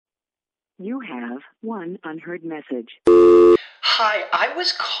You have one unheard message. Hi, I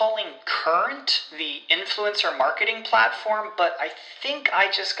was calling Current, the influencer marketing platform, but I think I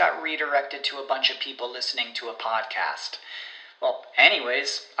just got redirected to a bunch of people listening to a podcast. Well,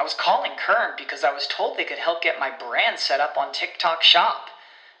 anyways, I was calling Current because I was told they could help get my brand set up on TikTok Shop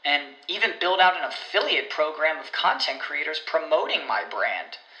and even build out an affiliate program of content creators promoting my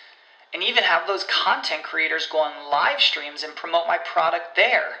brand. And even have those content creators go on live streams and promote my product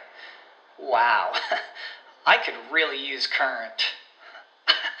there. Wow, I could really use Current.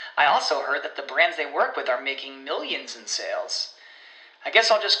 I also heard that the brands they work with are making millions in sales. I guess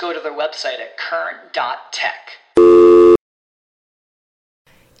I'll just go to their website at current.tech.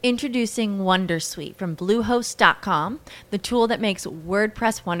 Introducing Wondersuite from Bluehost.com, the tool that makes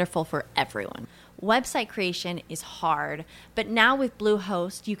WordPress wonderful for everyone. Website creation is hard, but now with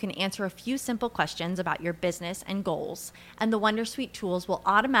Bluehost, you can answer a few simple questions about your business and goals, and the Wondersuite tools will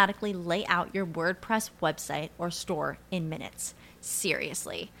automatically lay out your WordPress website or store in minutes.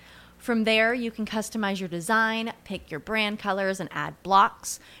 Seriously. From there, you can customize your design, pick your brand colors, and add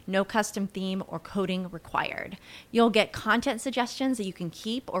blocks. No custom theme or coding required. You'll get content suggestions that you can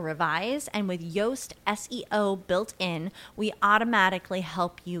keep or revise, and with Yoast SEO built in, we automatically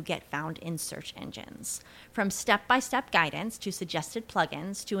help you get found in search engines. From step-by-step guidance to suggested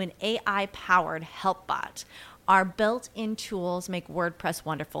plugins to an AI-powered help bot, our built-in tools make WordPress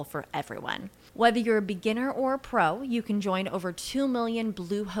wonderful for everyone. Whether you're a beginner or a pro, you can join over 2 million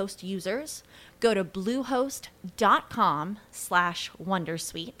Bluehost users. Go to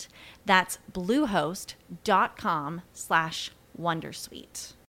bluehost.com/wondersuite. That's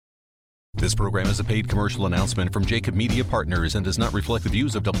bluehost.com/wondersuite. This program is a paid commercial announcement from Jacob Media Partners and does not reflect the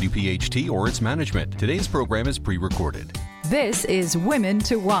views of WPHT or its management. Today's program is pre-recorded. This is Women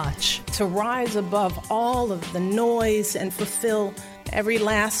to Watch. To rise above all of the noise and fulfill every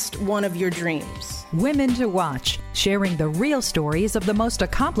last one of your dreams. Women to Watch, sharing the real stories of the most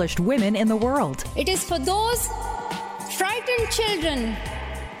accomplished women in the world. It is for those frightened children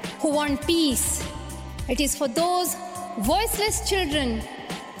who want peace. It is for those voiceless children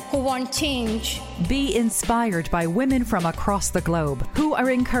who want change. Be inspired by women from across the globe who are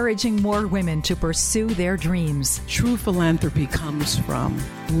encouraging more women to pursue their dreams. True philanthropy comes from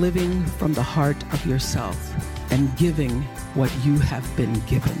living from the heart of yourself and giving what you have been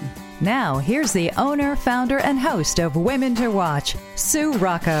given. Now, here's the owner, founder, and host of Women to Watch, Sue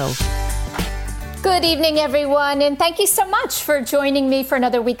Rocco. Good evening, everyone, and thank you so much for joining me for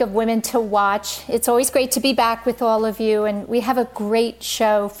another week of Women to Watch. It's always great to be back with all of you, and we have a great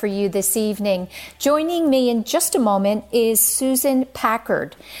show for you this evening. Joining me in just a moment is Susan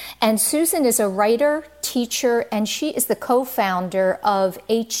Packard, and Susan is a writer, teacher, and she is the co-founder of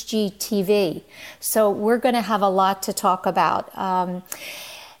HGTV. So we're going to have a lot to talk about.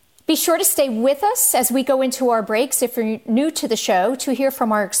 Be sure to stay with us as we go into our breaks if you're new to the show to hear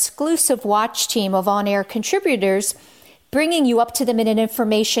from our exclusive watch team of on-air contributors, bringing you up-to-the-minute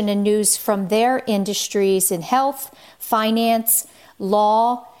information and news from their industries in health, finance,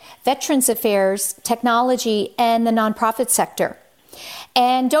 law, veterans affairs, technology, and the nonprofit sector.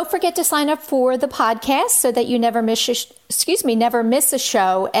 And don't forget to sign up for the podcast so that you never miss a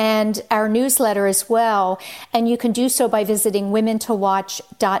show, and our newsletter as well. And you can do so by visiting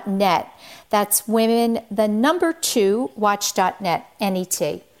womentowatch.net. That's women, the number 2, watch.net,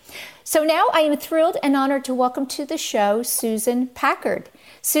 N-E-T. So now I am thrilled and honored to welcome to the show Susan Packard.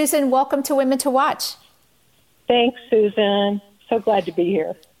 Susan, welcome to Women to Watch. Thanks, Susan. So glad to be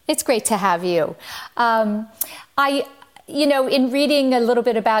here. It's great to have you. In reading a little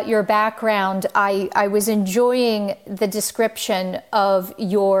bit about your background, I was enjoying the description of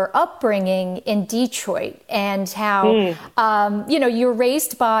your upbringing in Detroit and how, you're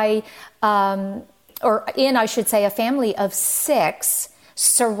raised by, a family of 6,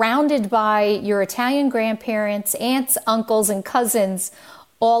 surrounded by your Italian grandparents, aunts, uncles, and cousins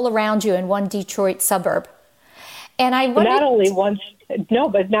all around you in one Detroit suburb. And I wondered, even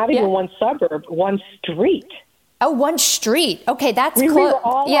one suburb, one street. Oh, one street. Okay, that's close. We were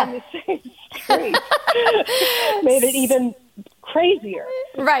all on the same street. Made it even crazier.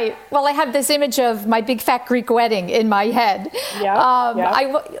 Right. Well, I have this image of my big fat Greek wedding in my head.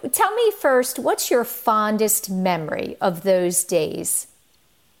 Tell me first, what's your fondest memory of those days?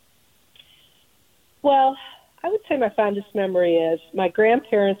 Well, I would say my fondest memory is my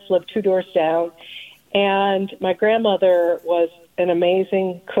grandparents lived 2 doors down, and my grandmother was an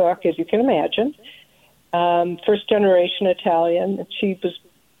amazing cook, as you can imagine. First generation Italian. She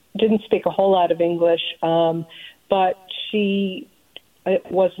didn't speak a whole lot of English, but she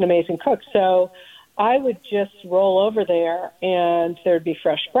was an amazing cook. So I would just roll over there, and there'd be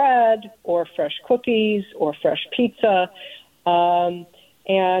fresh bread or fresh cookies or fresh pizza,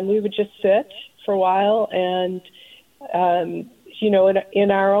 and we would just sit for a while, and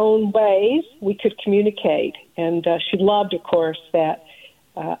in our own ways, we could communicate. And she loved, of course, that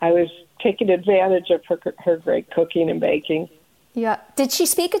I was taking advantage of her great cooking and baking. Yeah. Did she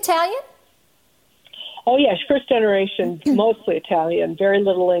speak Italian? Oh, yeah, first generation, mostly Italian, very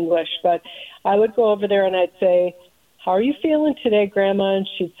little English. But I would go over there and I'd say, "How are you feeling today, Grandma?" And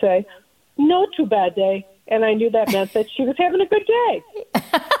she'd say, "No too bad day." And I knew that meant that she was having a good day.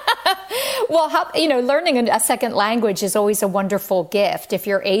 Well, learning a second language is always a wonderful gift if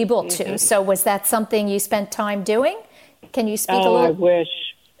you're able to. Mm-hmm. So was that something you spent time doing? Can you speak a little? I wish.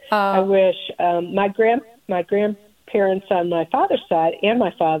 I wish. My grandparents on my father's side and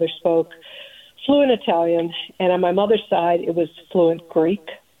my father spoke fluent Italian, and on my mother's side, it was fluent Greek.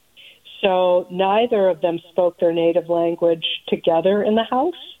 So neither of them spoke their native language together in the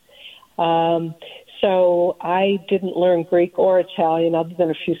house. So I didn't learn Greek or Italian other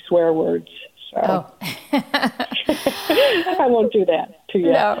than a few swear words. So I won't do that to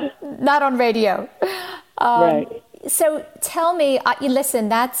you. No, not on radio. Right. So tell me, listen,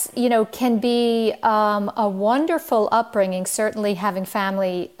 that's, can be a wonderful upbringing, certainly having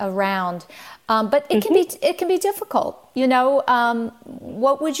family around. But it can be difficult.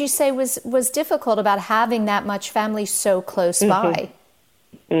 What would you say was difficult about having that much family so close by?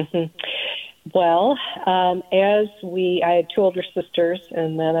 Mm-hmm. Well, I had two older sisters,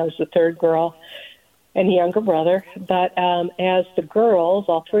 and then I was the third girl and a younger brother. But as the girls,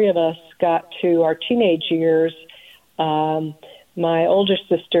 all three of us, got to our teenage years, my older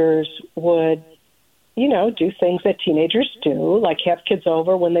sisters would, do things that teenagers do, like have kids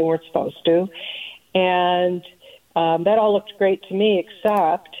over when they weren't supposed to. And that all looked great to me,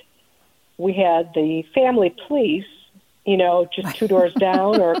 except we had the family police, just two doors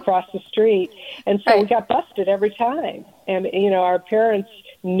down or across the street. And so we got busted every time. And, our parents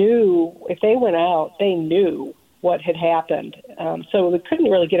knew if they went out, they knew what had happened. So we couldn't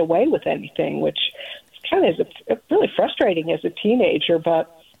really get away with anything, which kind of is really frustrating as a teenager.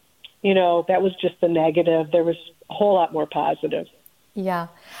 But, that was just the negative. There was a whole lot more positive. Yeah.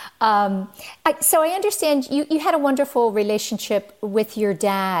 So I understand you had a wonderful relationship with your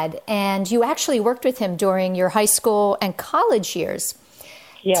dad, and you actually worked with him during your high school and college years.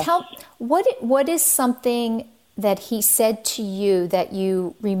 Yes. What is something that he said to you that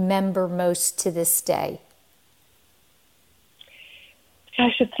you remember most to this day?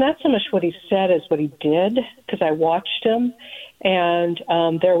 Gosh, it's not so much what he said as what he did, because I watched him, and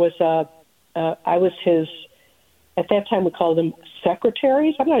there was I was his, at that time we called them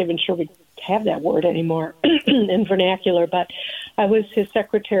secretaries. I'm not even sure we have that word anymore in vernacular, but I was his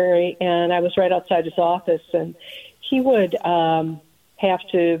secretary, and I was right outside his office, and he would have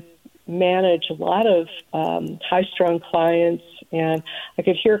to manage a lot of high-strung clients, and I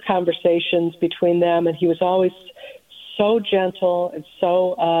could hear conversations between them, and he was always so gentle and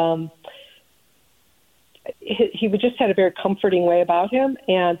so he just had a very comforting way about him.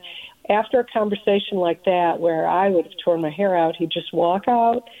 And after a conversation like that, where I would have torn my hair out, he'd just walk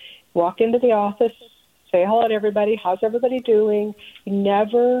into the office, say hello to everybody, how's everybody doing? He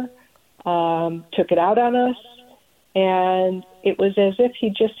never took it out on us, and it was as if he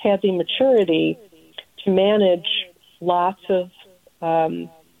just had the maturity to manage lots of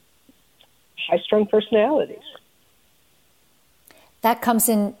high-strung personalities. That comes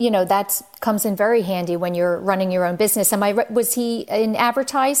in, that comes in very handy when you're running your own business. Was he in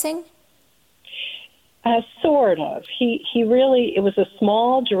advertising? Sort of. He really, it was a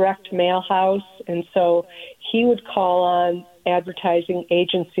small direct mail house, and so he would call on advertising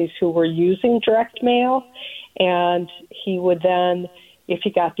agencies who were using direct mail, and he would then, if he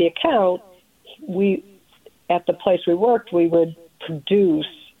got the account, at the place we worked, we would produce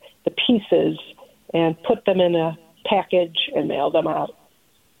the pieces and put them in a package and mail them out.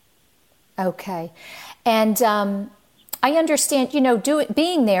 Okay. And I understand,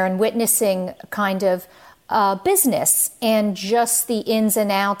 being there and witnessing kind of business and just the ins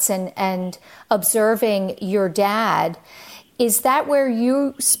and outs and observing your dad. Is that where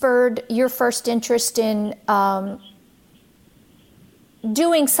you spurred your first interest in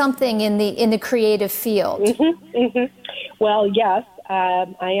doing something in the creative field? Mm-hmm, mm-hmm. Well, yes.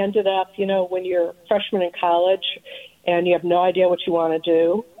 I ended up, when you're a freshman in college and you have no idea what you want to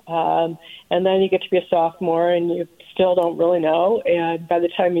do, and then you get to be a sophomore and you still don't really know, and by the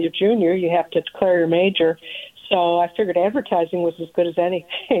time you're junior, you have to declare your major. So I figured advertising was as good as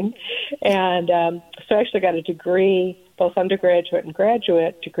anything, and so I actually got a degree both undergraduate and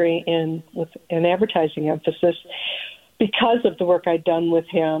graduate degree with an advertising emphasis because of the work I'd done with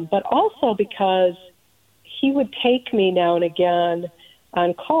him, but also because he would take me now and again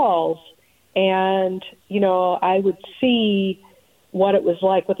on calls, and, I would see what it was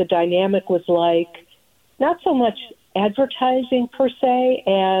like, what the dynamic was like, not so much advertising per se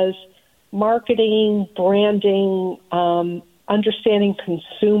as marketing, branding, understanding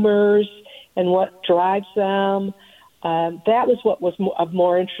consumers and what drives them. That was what was of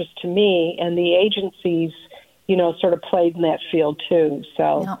more interest to me, and the agencies, sort of played in that field too.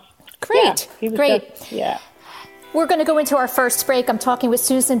 So, yeah. Great, great. We're going to go into our first break. I'm talking with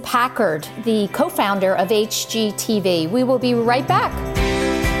Susan Packard, the co-founder of HGTV. We will be right back.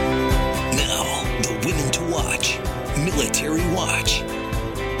 Now, the Women to Watch, Military Watch.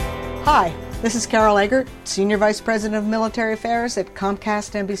 Hi, this is Carol Eggert, Senior Vice President of Military Affairs at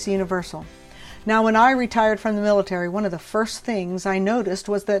Comcast NBC Universal. Now, when I retired from the military, one of the first things I noticed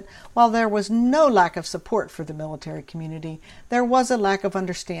was that while there was no lack of support for the military community, there was a lack of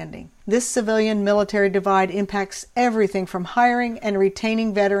understanding. This civilian-military divide impacts everything from hiring and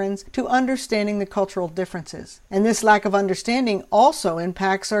retaining veterans to understanding the cultural differences. And this lack of understanding also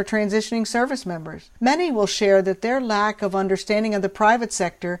impacts our transitioning service members. Many will share that their lack of understanding of the private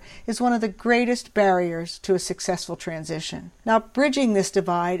sector is one of the greatest barriers to a successful transition. Now, bridging this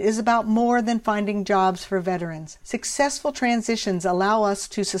divide is about more than finding jobs for veterans. Successful transitions allow us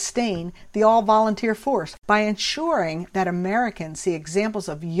to sustain the all-volunteer force by ensuring that Americans see examples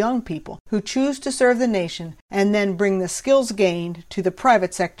of young people who choose to serve the nation and then bring the skills gained to the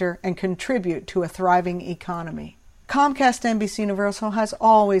private sector and contribute to a thriving economy. Comcast NBC Universal has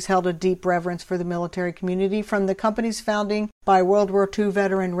always held a deep reverence for the military community, from the company's founding by World War II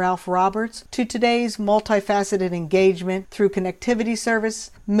veteran Ralph Roberts to today's multifaceted engagement through connectivity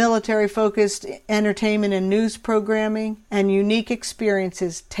service, military-focused entertainment and news programming, and unique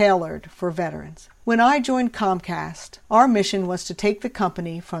experiences tailored for veterans. When I joined Comcast, our mission was to take the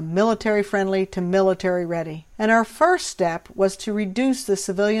company from military-friendly to military-ready. And our first step was to reduce the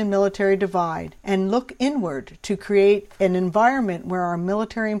civilian-military divide and look inward to create an environment where our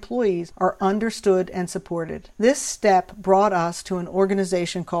military employees are understood and supported. This step brought us to an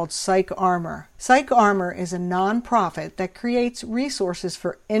organization called PsychArmor. PsychArmor is a nonprofit that creates resources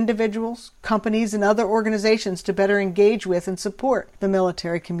for individuals, companies, and other organizations to better engage with and support the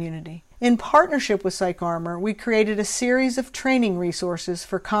military community. In partnership with PsychArmor, we created a series of training resources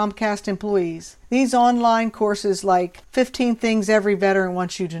for Comcast employees. These online courses, like 15 Things Every Veteran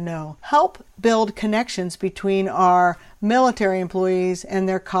Wants You to Know, help build connections between our military employees and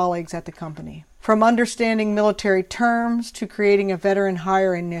their colleagues at the company. From understanding military terms to creating a veteran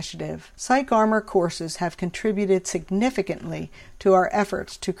hire initiative, PsychArmor courses have contributed significantly to our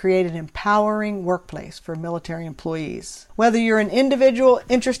efforts to create an empowering workplace for military employees. Whether you're an individual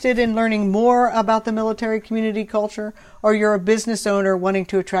interested in learning more about the military community culture, or you're a business owner wanting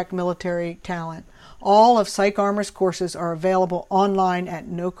to attract military talent, all of PsychArmor's courses are available online at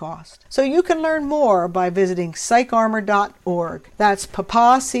no cost. So you can learn more by visiting psycharmor.org. That's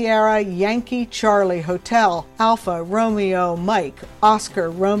Papa Sierra Yankee Charlie Hotel Alpha Romeo Mike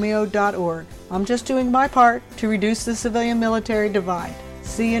Oscar Romeo.org. I'm just doing my part to reduce the civilian-military divide.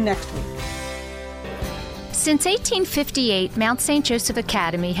 See you next week. Since 1858, Mount St. Joseph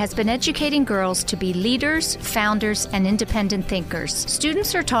Academy has been educating girls to be leaders, founders, and independent thinkers.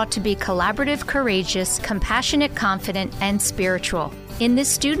 Students are taught to be collaborative, courageous, compassionate, confident, and spiritual. In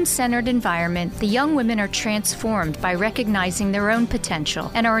this student-centered environment, the young women are transformed by recognizing their own potential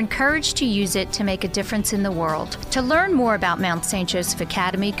and are encouraged to use it to make a difference in the world. To learn more about Mount St. Joseph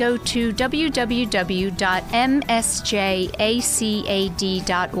Academy, go to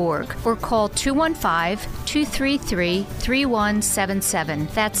www.msjacad.org or call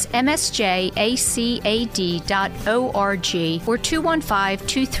 215-233-3177. That's msjacad.org or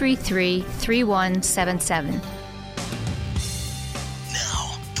 215-233-3177.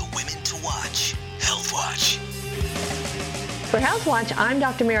 For Health Watch, I'm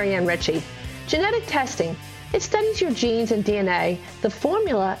Dr. Marianne Ritchie. Genetic testing. It studies your genes and DNA, the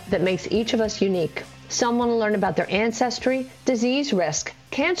formula that makes each of us unique. Some want to learn about their ancestry, disease risk,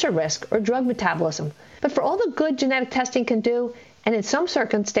 cancer risk, or drug metabolism. But for all the good genetic testing can do, and in some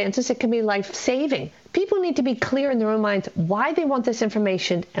circumstances it can be life-saving, people need to be clear in their own minds why they want this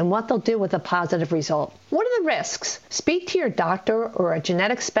information and what they'll do with a positive result. What are the risks? Speak to your doctor or a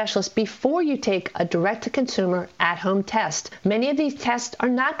genetic specialist before you take a direct-to-consumer at-home test. Many of these tests are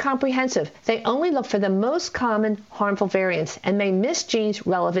not comprehensive. They only look for the most common harmful variants and may miss genes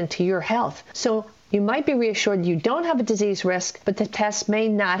relevant to your health. So you might be reassured you don't have a disease risk, but the test may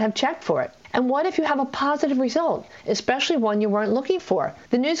not have checked for it. And what if you have a positive result, especially one you weren't looking for?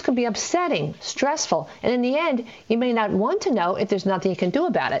 The news can be upsetting, stressful, and in the end, you may not want to know if there's nothing you can do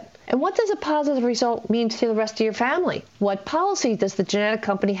about it. And what does a positive result mean to the rest of your family? What policy does the genetic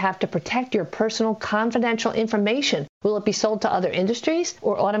company have to protect your personal, confidential information? Will it be sold to other industries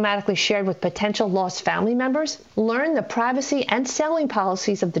or automatically shared with potential lost family members? Learn the privacy and selling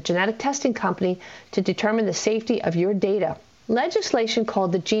policies of the genetic testing company to determine the safety of your data. Legislation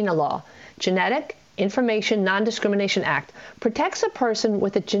called the GINA Law, Genetic Information Non-Discrimination Act, protects a person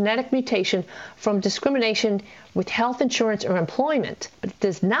with a genetic mutation from discrimination with health insurance or employment, but it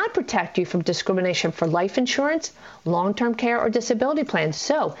does not protect you from discrimination for life insurance, long-term care, or disability plans.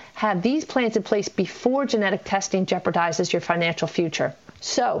 So have these plans in place before genetic testing jeopardizes your financial future.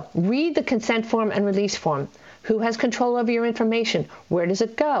 So read the consent form and release form. Who has control over your information? Where does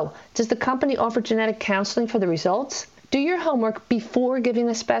it go? Does the company offer genetic counseling for the results? Do your homework before giving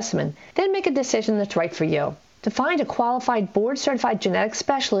a specimen, then make a decision that's right for you. To find a qualified board-certified genetic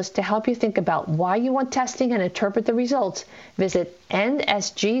specialist to help you think about why you want testing and interpret the results, visit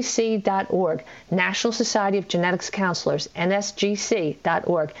nsgc.org, National Society of Genetics Counselors,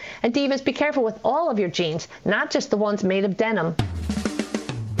 nsgc.org. And divas, be careful with all of your genes, not just the ones made of denim.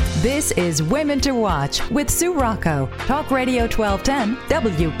 This is Women to Watch with Sue Rocco, Talk Radio 1210,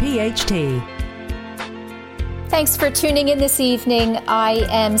 WPHT. Thanks for tuning in this evening. I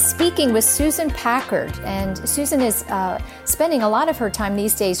am speaking with Susan Packard, and Susan is spending a lot of her time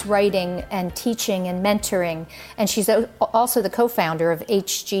these days writing and teaching and mentoring, and she's also the co-founder of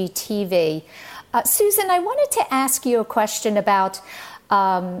HGTV. Susan, I wanted to ask you a question about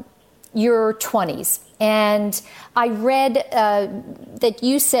your 20s, and I read that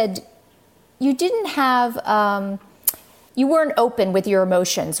you said you didn't have... you weren't open with your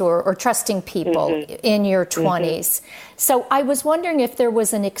emotions or trusting people in your 20s. So I was wondering if there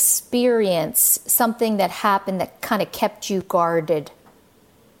was an experience, something that happened that kind of kept you guarded.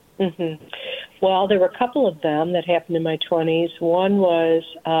 Well, there were a couple of them that happened in my 20s. One was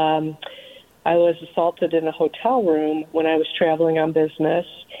I was assaulted in a hotel room when I was traveling on business,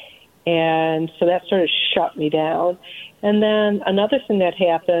 and so that sort of shut me down. And then another thing that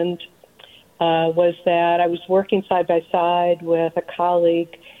happened was that I was working side by side with a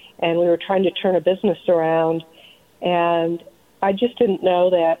colleague, and we were trying to turn a business around, and I just didn't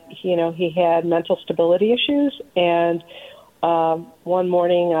know that, he had mental stability issues. And one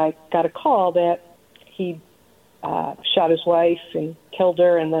morning I got a call that he shot his wife and killed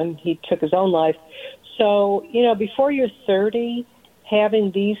her, and then he took his own life. So, before you're 30, having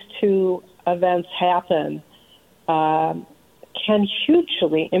these two events happen can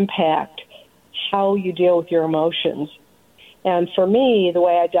hugely impact how you deal with your emotions. And for me, the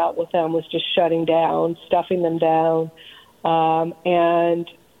way I dealt with them was just shutting down, stuffing them down, and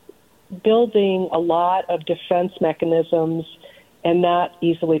building a lot of defense mechanisms and not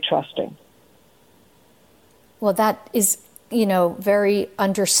easily trusting. Well, that is, very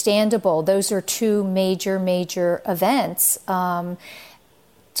understandable. Those are two major events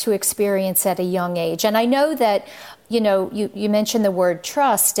to experience at a young age. And I know that, you mentioned the word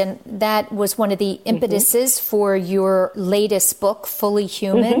trust, and that was one of the impetuses for your latest book, Fully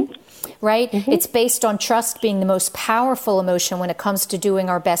Human, right? It's based on trust being the most powerful emotion when it comes to doing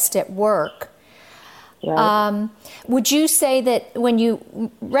our best at work. Right. Would you say that when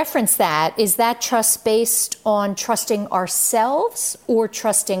you reference that, is that trust based on trusting ourselves or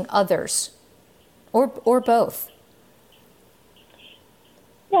trusting others, or both?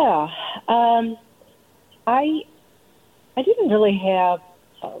 Yeah, I didn't really have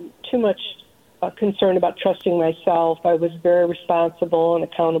too much concern about trusting myself. I was a very responsible and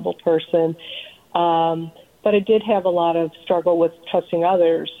accountable person, but I did have a lot of struggle with trusting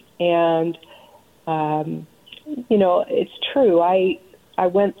others. And it's true. I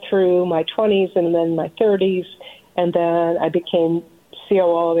went through my 20s and then my 30s, and then I became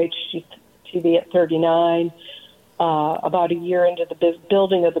COO of HGTV at 39. About a year into the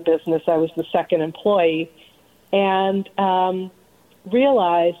building of the business, I was the second employee, and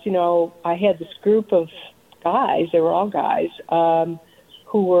realized, I had this group of guys, they were all guys,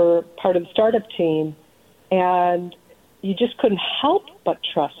 who were part of the startup team, and you just couldn't help but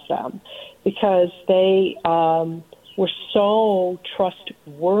trust them because they were so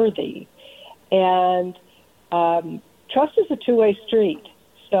trustworthy. And trust is a two-way street.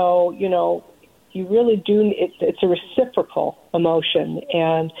 So, you really do, it's a reciprocal emotion,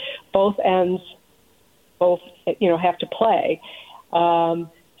 and both ends have to play.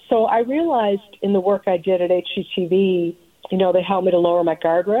 So I realized in the work I did at HGTV, they helped me to lower my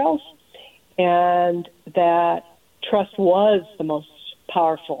guardrails, and that trust was the most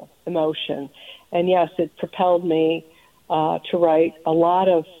powerful emotion. And yes, it propelled me to write a lot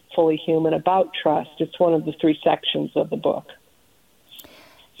of Fully Human about trust. It's one of the 3 sections of the book.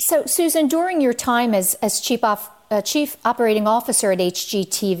 So, Susan, during your time as Chief Operating Officer at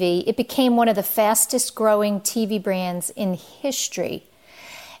HGTV, it became one of the fastest growing TV brands in history.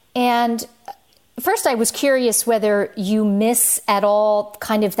 And first, I was curious whether you miss at all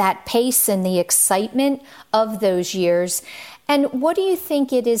kind of that pace and the excitement of those years. And what do you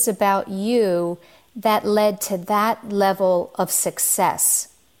think it is about you that led to that level of success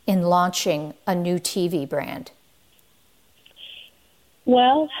in launching a new TV brand?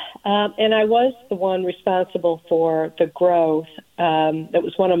 Well, and I was the one responsible for the growth. That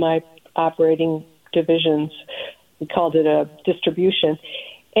was one of my operating divisions. We called it a distribution.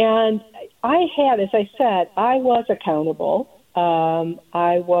 And I had, as I said, I was accountable.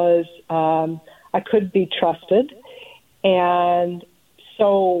 I could be trusted. And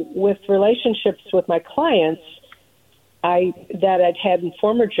so with relationships with my clients that I'd had in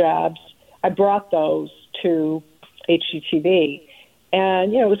former jobs, I brought those to HGTV.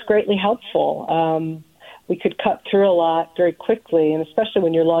 And, it was greatly helpful. We could cut through a lot very quickly, and especially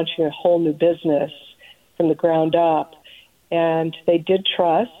when you're launching a whole new business from the ground up. And they did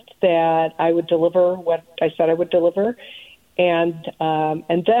trust that I would deliver what I said I would deliver. And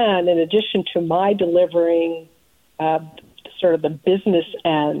then, in addition to my delivering sort of the business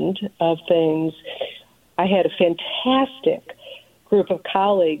end of things, I had a fantastic group of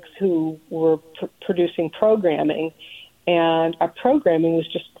colleagues who were producing programming, and our programming was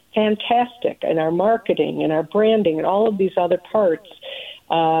just fantastic, and our marketing and our branding and all of these other parts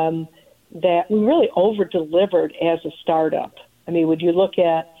that we really over-delivered as a startup. I mean, would you look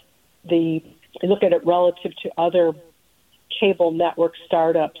at it relative to other cable network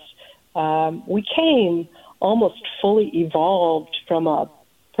startups, we came almost fully evolved from a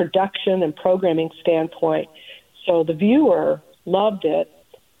production and programming standpoint. So the viewer loved it,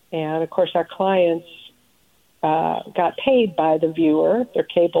 and of course our clients got paid by the viewer. Their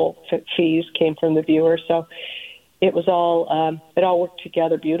cable fees came from the viewer, so it was all it all worked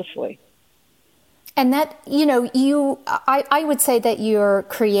together beautifully. And that, I would say that your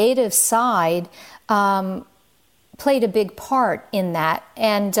creative side played a big part in that.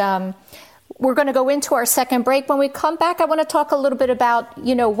 And we're going to go into our second break. When we come back, I want to talk a little bit about,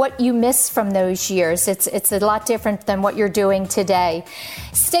 what you miss from those years. It's a lot different than what you're doing today.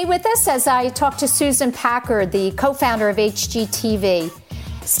 Stay with us as I talk to Susan Packard, the co-founder of HGTV.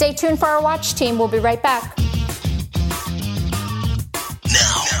 Stay tuned for our Watch Team. We'll be right back.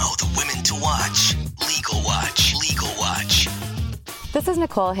 Now the Women to Watch. Legal Watch. Legal Watch. This is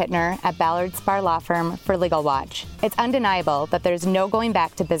Nicole Hittner at Ballard Spahr Law Firm for Legal Watch. It's undeniable that there's no going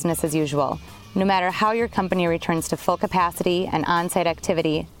back to business as usual. No matter how your company returns to full capacity and on-site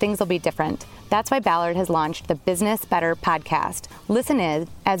activity, things will be different. That's why Ballard has launched the Business Better podcast. Listen in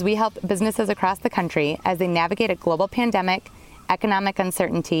as we help businesses across the country as they navigate a global pandemic, economic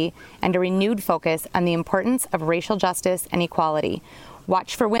uncertainty, and a renewed focus on the importance of racial justice and equality.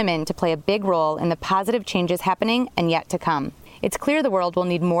 Watch for women to play a big role in the positive changes happening and yet to come. It's clear the world will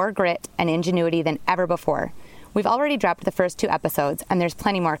need more grit and ingenuity than ever before. We've already dropped the first 2 episodes, and there's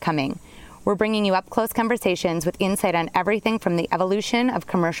plenty more coming. We're bringing you up-close conversations with insight on everything from the evolution of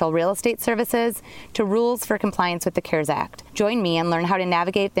commercial real estate services to rules for compliance with the CARES Act. Join me and learn how to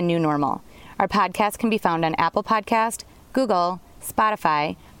navigate the new normal. Our podcast can be found on Apple Podcast, Google,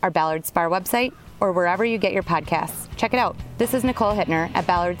 Spotify, our Ballard Spahr website, or wherever you get your podcasts. Check it out. This is Nicole Hittner at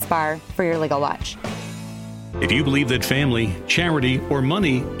Ballard Spahr for your Legal Watch. If you believe that family, charity, or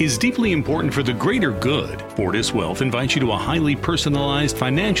money is deeply important for the greater good, Fortis Wealth invites you to a highly personalized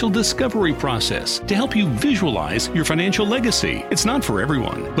financial discovery process to help you visualize your financial legacy. It's not for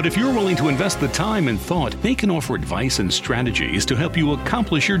everyone, but if you're willing to invest the time and thought, they can offer advice and strategies to help you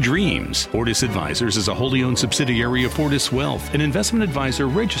accomplish your dreams. Fortis Advisors is a wholly owned subsidiary of Fortis Wealth, an investment advisor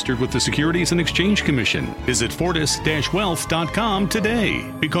registered with the Securities and Exchange Commission. Visit fortis-wealth.com today,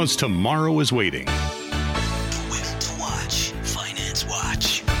 because tomorrow is waiting.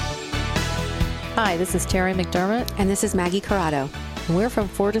 Hi, this is Terry McDermott. And this is Maggie Corrado. We're from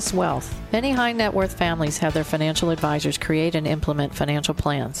Fortis Wealth. Many high net worth families have their financial advisors create and implement financial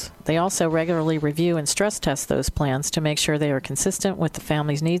plans. They also regularly review and stress test those plans to make sure they are consistent with the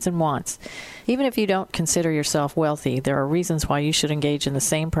family's needs and wants. Even if you don't consider yourself wealthy, there are reasons why you should engage in the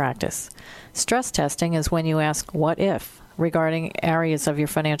same practice. Stress testing is when you ask, what if? Regarding areas of your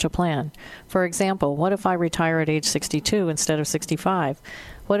financial plan. For example, what if I retire at age 62 instead of 65?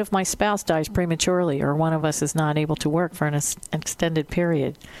 What if my spouse dies prematurely or one of us is not able to work for an extended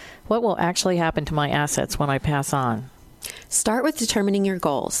period? What will actually happen to my assets when I pass on? Start with determining your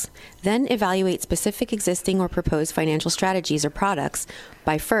goals. Then evaluate specific existing or proposed financial strategies or products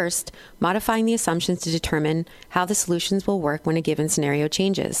by first modifying the assumptions to determine how the solutions will work when a given scenario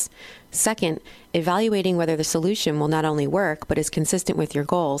changes. Second, evaluating whether the solution will not only work but is consistent with your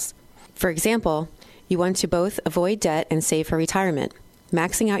goals. For example, you want to both avoid debt and save for retirement.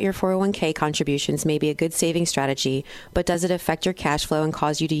 Maxing out your 401k contributions may be a good saving strategy, but does it affect your cash flow and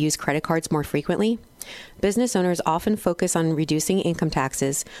cause you to use credit cards more frequently? Business owners often focus on reducing income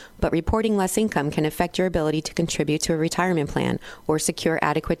taxes, but reporting less income can affect your ability to contribute to a retirement plan or secure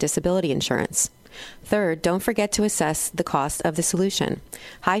adequate disability insurance. Third, don't forget to assess the cost of the solution.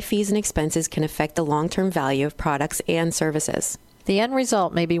 High fees and expenses can affect the long-term value of products and services. The end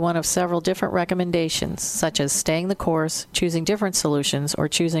result may be one of several different recommendations, such as staying the course, choosing different solutions, or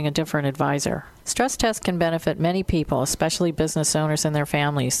choosing a different advisor. Stress tests can benefit many people, especially business owners and their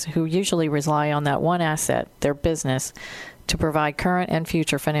families, who usually rely on that one asset, their business, to provide current and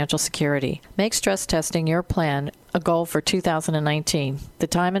future financial security. Make stress testing your plan a goal for 2019. The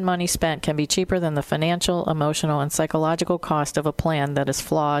time and money spent can be cheaper than the financial, emotional, and psychological cost of a plan that is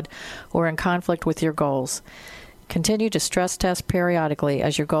flawed or in conflict with your goals. Continue to stress test periodically,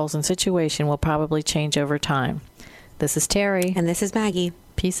 as your goals and situation will probably change over time. This is Terry. And this is Maggie.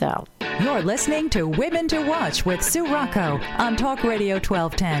 Peace out. You're listening to Women to Watch with Sue Rocco on Talk Radio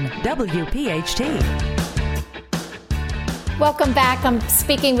 1210 WPHT. Welcome back. I'm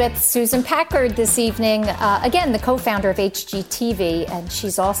speaking with Susan Packard this evening. Again, the co-founder of HGTV, and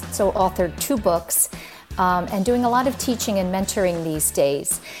she's also authored 2 books and doing a lot of teaching and mentoring these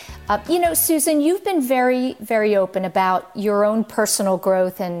days. Susan, you've been very, very open about your own personal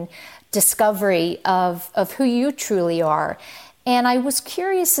growth and discovery of who you truly are. And I was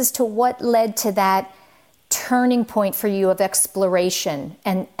curious as to what led to that turning point for you of exploration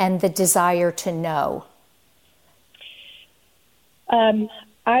and the desire to know.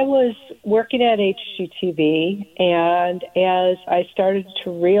 I was working at HGTV, and as I started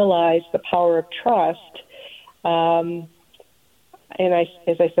to realize the power of trust, and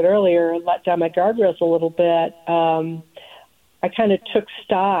as I said earlier, let down my guardrails a little bit, I kind of took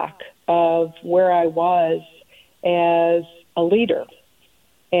stock of where I was as a leader.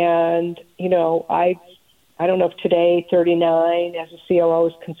 And, I don't know if today 39 as a COO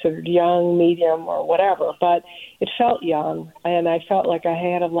is considered young, medium, or whatever, but it felt young, and I felt like I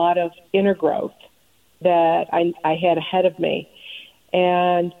had a lot of inner growth that I had ahead of me.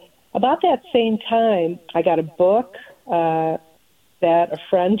 And about that same time, I got a book that a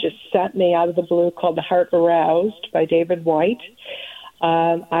friend just sent me out of the blue called The Heart Aroused by David White.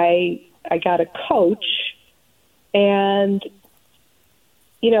 I got a coach, and,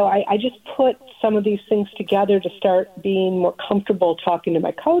 I just put some of these things together to start being more comfortable talking to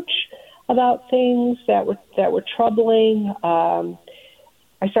my coach about things that were troubling.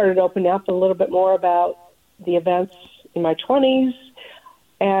 I started opening up a little bit more about the events in my 20s,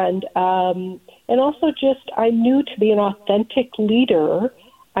 and also just I knew to be an authentic leader,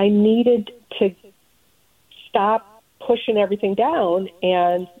 I needed to stop pushing everything down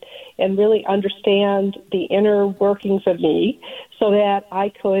and really understand the inner workings of me so that I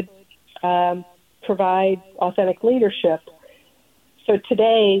could provide authentic leadership. So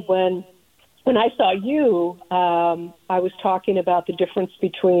today, when I saw you, I was talking about the difference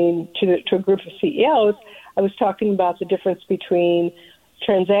between, to a group of CEOs, I was talking about the difference between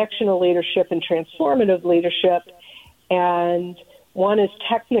transactional leadership and transformative leadership. And one is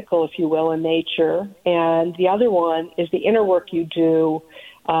technical, if you will, in nature, and the other one is the inner work you do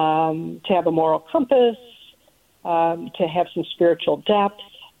to have a moral compass, to have some spiritual depth,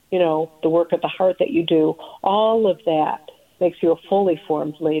 the work of the heart that you do. All of that makes you a fully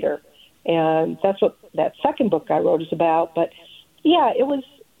formed leader. And that's what that second book I wrote is about. But, yeah, it was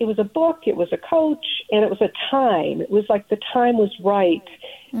a book, it was a coach, and it was a time. It was like the time was right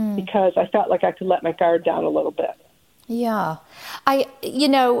because I felt like I could let my guard down a little bit. Yeah.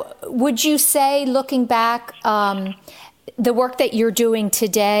 Would you say, looking back, the work that you're doing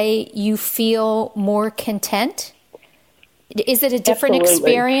today, you feel more content? Is it a different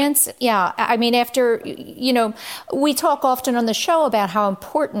experience? Yeah. I mean, after, we talk often on the show about how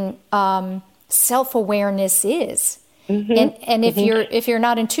important self-awareness is. Mm-hmm. And if you're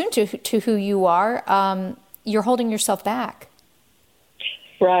not in tune to who you are, you're holding yourself back.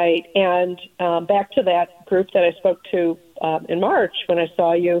 Right. And back to that group that I spoke to in March when I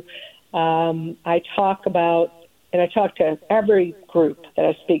saw you, I talk to every group that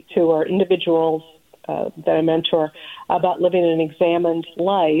I speak to or individuals that I mentor about living an examined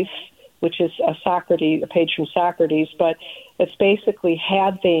life, which is a page from Socrates, but it's basically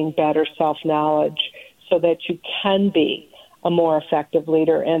having better self-knowledge so that you can be a more effective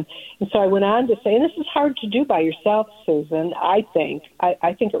leader. And so I went on to say, and this is hard to do by yourself, Susan, I think.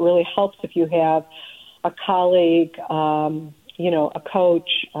 I think it really helps if you have a colleague, a coach.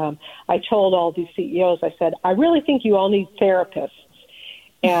 I told all these CEOs, I said, I really think you all need therapists.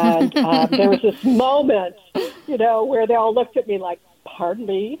 And there was this moment, where they all looked at me like, pardon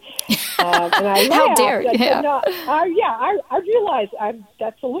me? And I laughed. How dare you? I said, no, I realized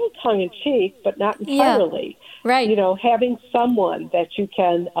that's a little tongue-in-cheek, but not entirely. Yeah, right. Having someone that you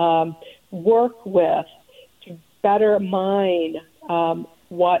can work with to better mine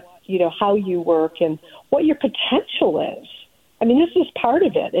how you work and what your potential is. I mean, this is part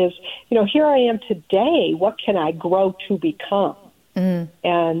of it is, here I am today. What can I grow to become? Mm.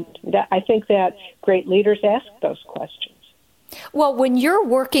 And I think that great leaders ask those questions. Well, when you're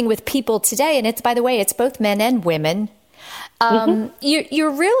working with people today, and by the way, it's both men and women,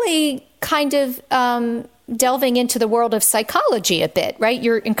 you're really kind of delving into the world of psychology a bit, right?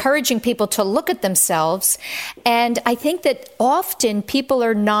 You're encouraging people to look at themselves. And I think that often people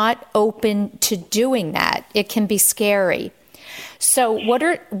are not open to doing that. It can be scary. So what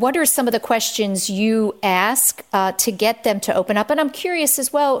are some of the questions you ask to get them to open up? And I'm curious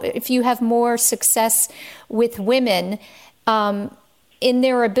as well if you have more success with women in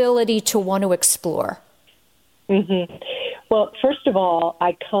their ability to want to explore. Mm-hmm. Well, first of all,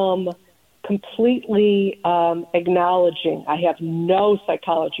 I come completely acknowledging I have no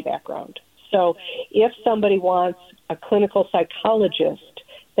psychology background. So if somebody wants a clinical psychologist,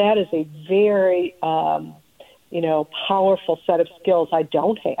 that is a very powerful set of skills I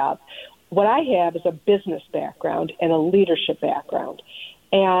don't have. What I have is a business background and a leadership background,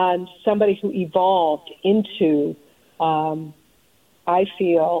 and somebody who evolved into, I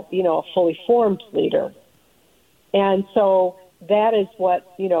feel, a fully formed leader. And so that is what,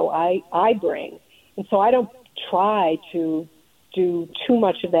 I bring. And so I don't try to do too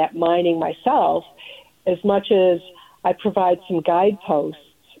much of that mining myself as much as I provide some guideposts.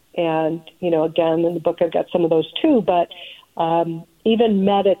 And, again, in the book I've got some of those too, but even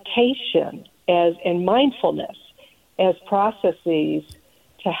meditation and mindfulness as processes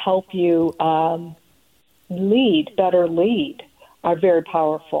to help you better lead are very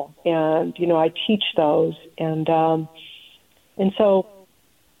powerful. And, I teach those. And so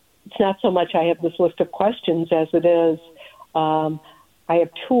it's not so much I have this list of questions as it is I have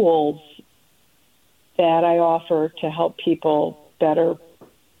tools that I offer to help people better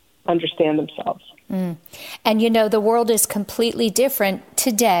understand themselves. Mm. And, the world is completely different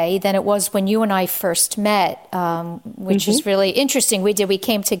today than it was when you and I first met, which is really interesting. We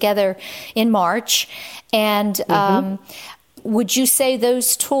came together in March. And would you say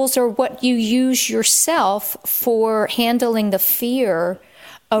those tools are what you use yourself for handling the fear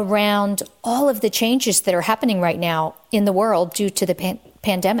around all of the changes that are happening right now in the world due to the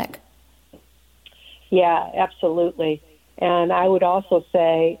pandemic? Yeah, absolutely. And I would also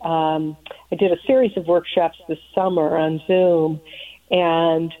say I did a series of workshops this summer on Zoom,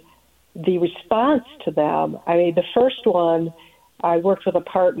 and the response to them, the first one, I worked with a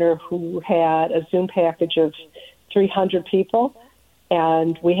partner who had a Zoom package of 300 people,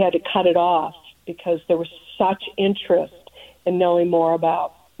 and we had to cut it off because there was such interest in knowing more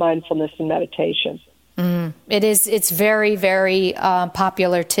about mindfulness and meditation. It's very, very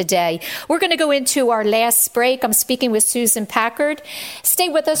popular today. We're going to go into our last break. I'm speaking with Susan Packard. Stay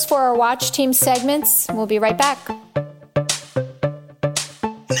with us for our Watch Team segments. We'll be right back. Now,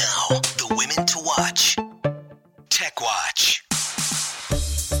 the women to watch. Tech Watch.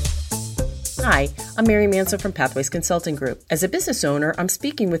 Hi, I'm Mary Manson from Pathways Consulting Group. As a business owner, I'm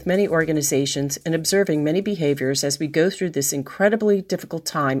speaking with many organizations and observing many behaviors as we go through this incredibly difficult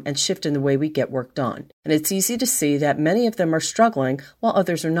time and shift in the way we get work done. And it's easy to see that many of them are struggling while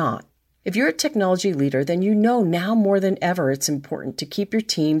others are not. If you're a technology leader, then you know now more than ever it's important to keep your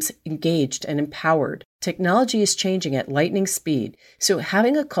teams engaged and empowered. Technology is changing at lightning speed, so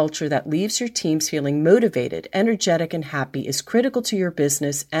having a culture that leaves your teams feeling motivated, energetic, and happy is critical to your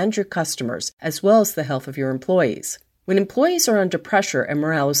business and your customers, as well as the health of your employees. When employees are under pressure and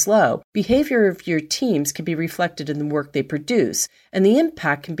morale is low, behavior of your teams can be reflected in the work they produce, and the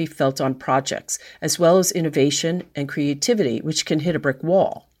impact can be felt on projects, as well as innovation and creativity, which can hit a brick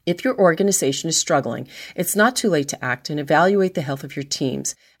wall. If your organization is struggling, it's not too late to act and evaluate the health of your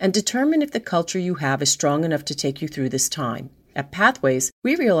teams and determine if the culture you have is strong enough to take you through this time. At Pathways,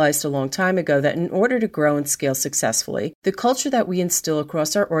 we realized a long time ago that in order to grow and scale successfully, the culture that we instill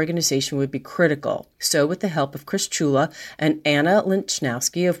across our organization would be critical. So with the help of Chris Chula and Anna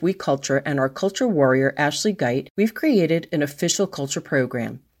Linchnowski of We Culture and our culture warrior Ashley Geit, we've created an official culture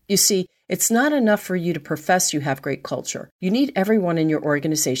program. You see, It's not enough for you to profess you have great culture. You need everyone in your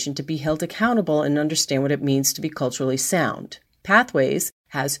organization to be held accountable and understand what it means to be culturally sound. Pathways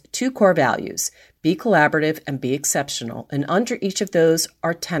has 2 core values: be collaborative and be exceptional, and under each of those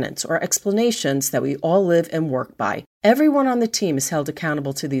are tenets or explanations that we all live and work by. Everyone on the team is held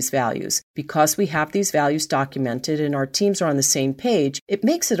accountable to these values. Because we have these values documented and our teams are on the same page, it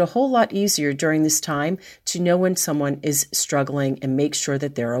makes it a whole lot easier during this time to know when someone is struggling and make sure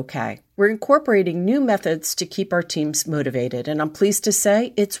that they're okay. We're incorporating new methods to keep our teams motivated, and I'm pleased to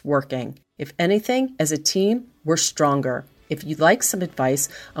say it's working. If anything, as a team, we're stronger. If you'd like some advice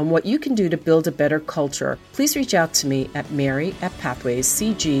on what you can do to build a better culture, please reach out to me at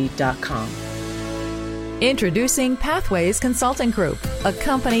mary@pathwayscg.com. Introducing Pathways Consulting Group, a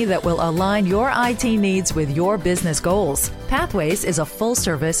company that will align your IT needs with your business goals. Pathways is a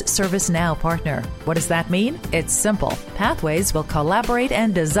full-service ServiceNow partner. What does that mean? It's simple. Pathways will collaborate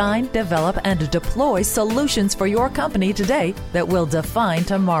and design, develop, and deploy solutions for your company today that will define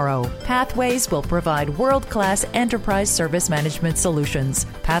tomorrow. Pathways will provide world-class enterprise service management solutions.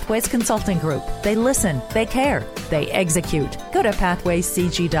 Pathways Consulting Group. They listen, they care, they execute. Go to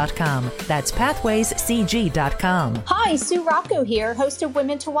pathwayscg.com. That's pathwayscg.com. Hi, Sue Rocco here, host of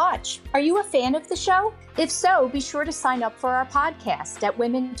Women to Watch. Are you a fan of the show? If so, be sure to sign up for our podcast at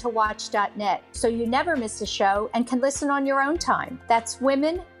womentowatch.net so you never miss a show and can listen on your own time. That's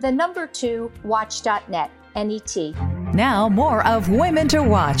watch.net, NET. Now, more of Women to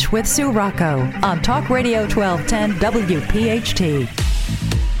Watch with Sue Rocco on Talk Radio 1210 WPHT.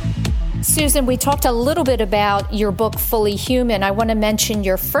 Susan, we talked a little bit about your book, Fully Human. I want to mention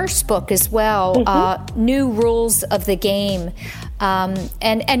your first book as well, New Rules of the Game.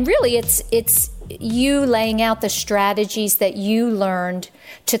 And really, it's you laying out the strategies that you learned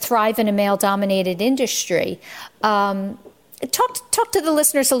to thrive in a male-dominated industry. Talk to the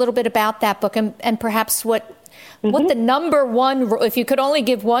listeners a little bit about that book and perhaps what the number one rule, if you could only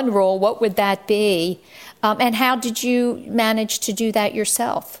give one rule, what would that be? And how did you manage to do that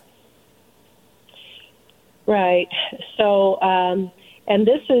yourself? Right. So, and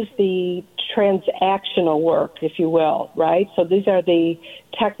this is the transactional work, if you will, right? So these are the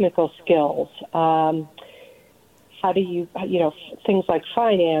technical skills. How do you, things like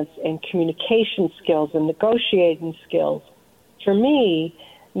finance and communication skills and negotiating skills. For me,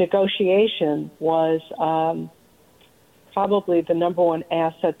 negotiation was probably the number one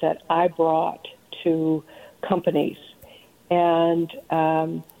asset that I brought to companies. And,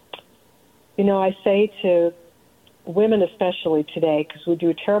 I say to women especially today, because we do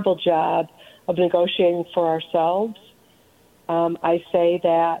a terrible job of negotiating for ourselves, I say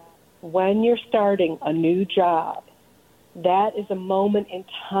that when you're starting a new job, that is a moment in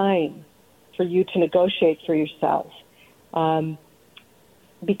time for you to negotiate for yourself.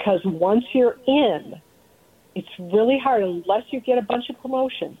 Because once you're in, it's really hard unless you get a bunch of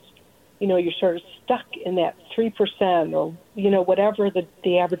promotions. You're sort of stuck in that 3% or, whatever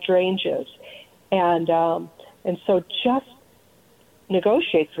the average range is. And so just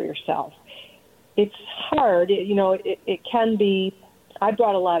negotiate for yourself. It's hard. It can be. I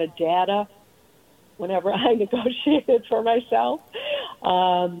brought a lot of data whenever I negotiated for myself.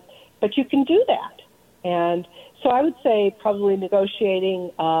 But you can do that. And so I would say probably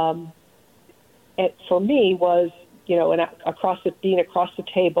negotiating for me was, being across the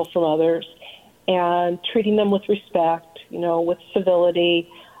table from others and treating them with respect, with civility,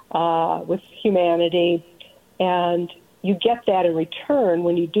 with humanity. And you get that in return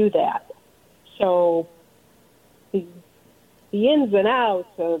when you do that. So the ins and outs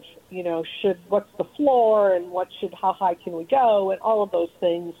of, what's the floor and how high can we go and all of those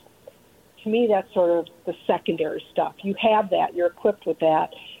things, to me, that's sort of the secondary stuff. You have that, you're equipped with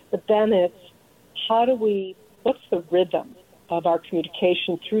that. But then it's what's the rhythm of our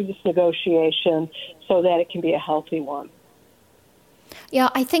communication through this negotiation so that it can be a healthy one. Yeah,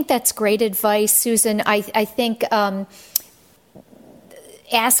 I think that's great advice, Susan. I think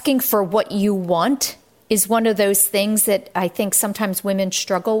asking for what you want is one of those things that I think sometimes women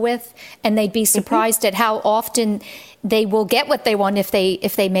struggle with, and they'd be surprised at how often they will get what they want if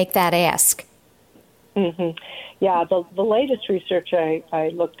they make that ask. Mm-hmm. Yeah, the latest research I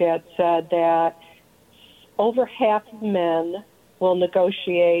looked at said that over half of men will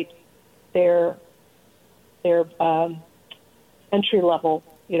negotiate their entry level,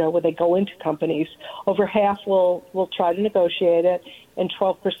 when they go into companies. Over half will try to negotiate it, and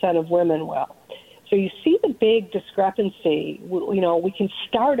 12% of women will. So you see the big discrepancy. We can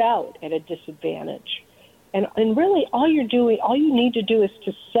start out at a disadvantage. And really all you need to do is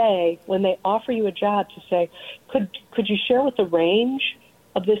to say, when they offer you a job, to say, could you share what the range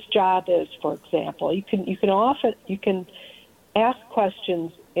of this job is, for example. You can ask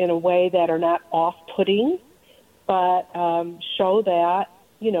questions in a way that are not off-putting, but show that,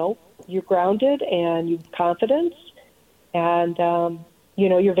 you're grounded and you have confidence and,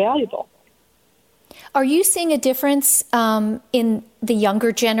 you're valuable. Are you seeing a difference in the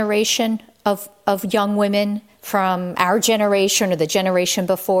younger generation of young women from our generation or the generation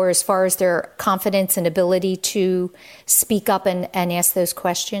before as far as their confidence and ability to speak up and ask those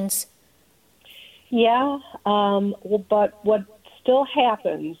questions? Yeah, but what still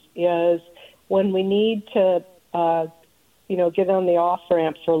happens is when we need to, get on the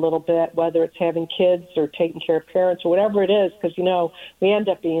off-ramp for a little bit, whether it's having kids or taking care of parents or whatever it is, because, we end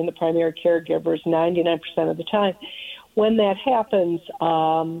up being the primary caregivers 99% of the time. When that happens,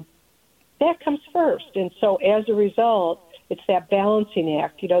 that comes first. And so as a result, it's that balancing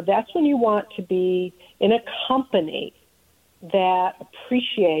act. That's when you want to be in a company that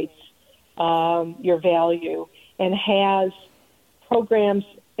appreciates your value and has programs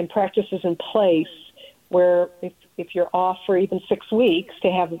and practices in place where if you're off for even 6 weeks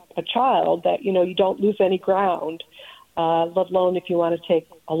to have a child, that, you don't lose any ground, let alone if you want to take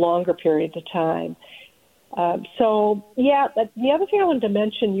a longer period of time. The other thing I wanted to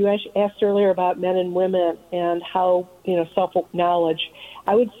mention, you asked earlier about men and women and how, self-knowledge.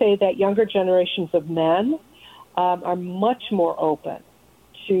 I would say that younger generations of men are much more open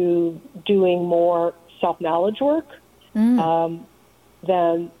to doing more self-knowledge work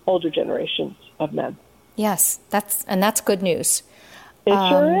than older generations of men. Yes, that's good news. It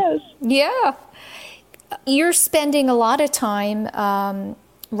sure is. Yeah. You're spending a lot of time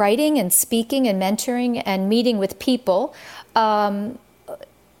writing and speaking and mentoring and meeting with people. 2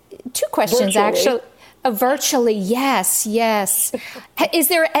 questions, actually. Virtually, yes.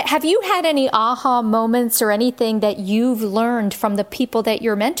 Have you had any aha moments or anything that you've learned from the people that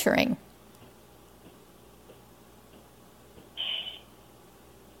you're mentoring?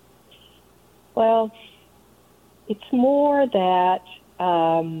 Well, it's more that,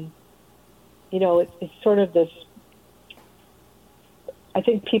 it's sort of this, I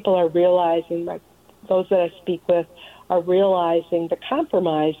think people are realizing, like those that I speak with are realizing the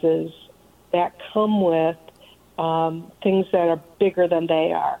compromises that come with things that are bigger than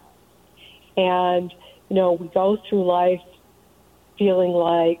they are. And, we go through life feeling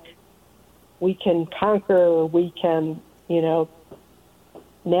like we can conquer, or we can,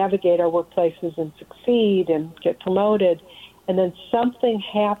 navigate our workplaces and succeed and get promoted. And then something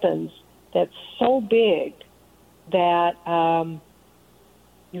happens that's so big that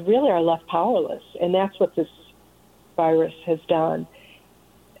you really are left powerless. And that's what this virus has done.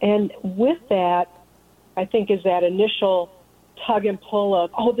 And with that, I think, is that initial tug and pull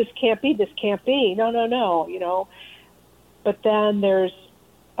of, oh, this can't be. No. But then there's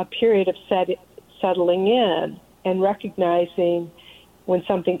a period of settling in and recognizing when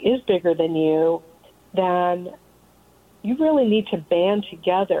something is bigger than you, then you really need to band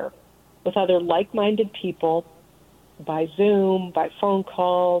together with other like-minded people by Zoom, by phone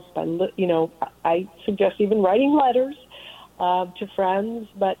calls, I suggest even writing letters to friends,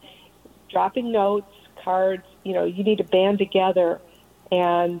 but dropping notes, cards, you need to band together,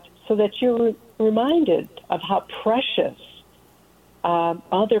 and so that you're reminded of how precious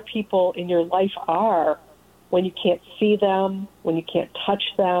other people in your life are when you can't see them, when you can't touch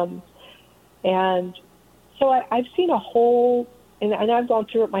them. And so I've seen a whole, and I've gone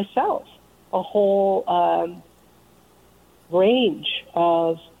through it myself, a whole range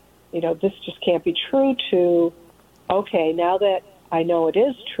of, this just can't be true, to, okay, now that I know it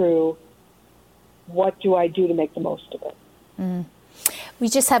is true, what do I do to make the most of it? We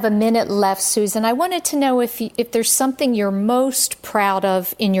just have a minute left, Susan. I wanted to know if there's something you're most proud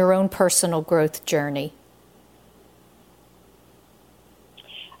of in your own personal growth journey.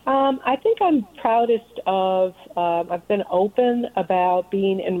 I think I'm proudest of, I've been open about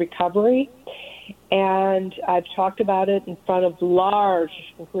being in recovery, and I've talked about it in front of large,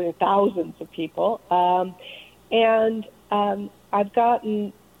 including thousands of people. And I've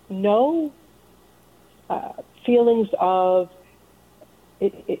gotten no feelings of,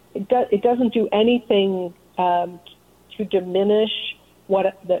 it doesn't do anything to diminish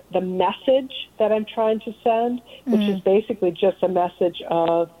what the message that I'm trying to send, which is basically just a message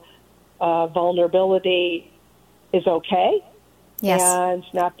of vulnerability is okay, and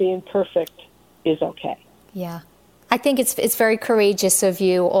not being perfect is okay. Yeah. I think it's very courageous of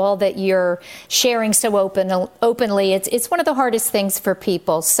you, all that you're sharing so openly. It's one of the hardest things for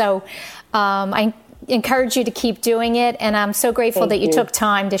people. So I encourage you to keep doing it, and I'm so grateful that you took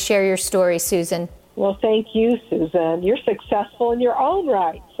time to share your story, Susan. Well, thank you, Susan. You're successful in your own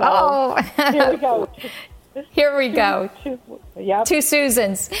right. So here we go. Here we go. Two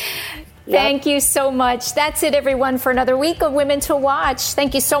Susans. Thank you so much. That's it, everyone, for another week of Women to Watch.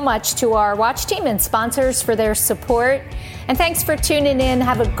 Thank you so much to our watch team and sponsors for their support. And thanks for tuning in.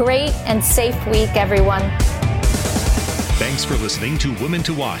 Have a great and safe week, everyone. Thanks for listening to Women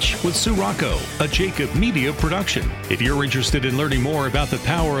to Watch with Sue Rocco, a Jacob Media production. If you're interested in learning more about the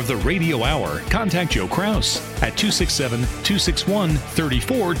power of the radio hour, contact Joe Kraus at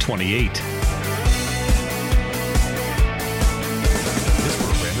 267-261-3428. This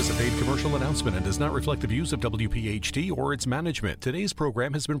program is a paid commercial announcement and does not reflect the views of WPHT or its management. Today's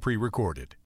program has been pre-recorded.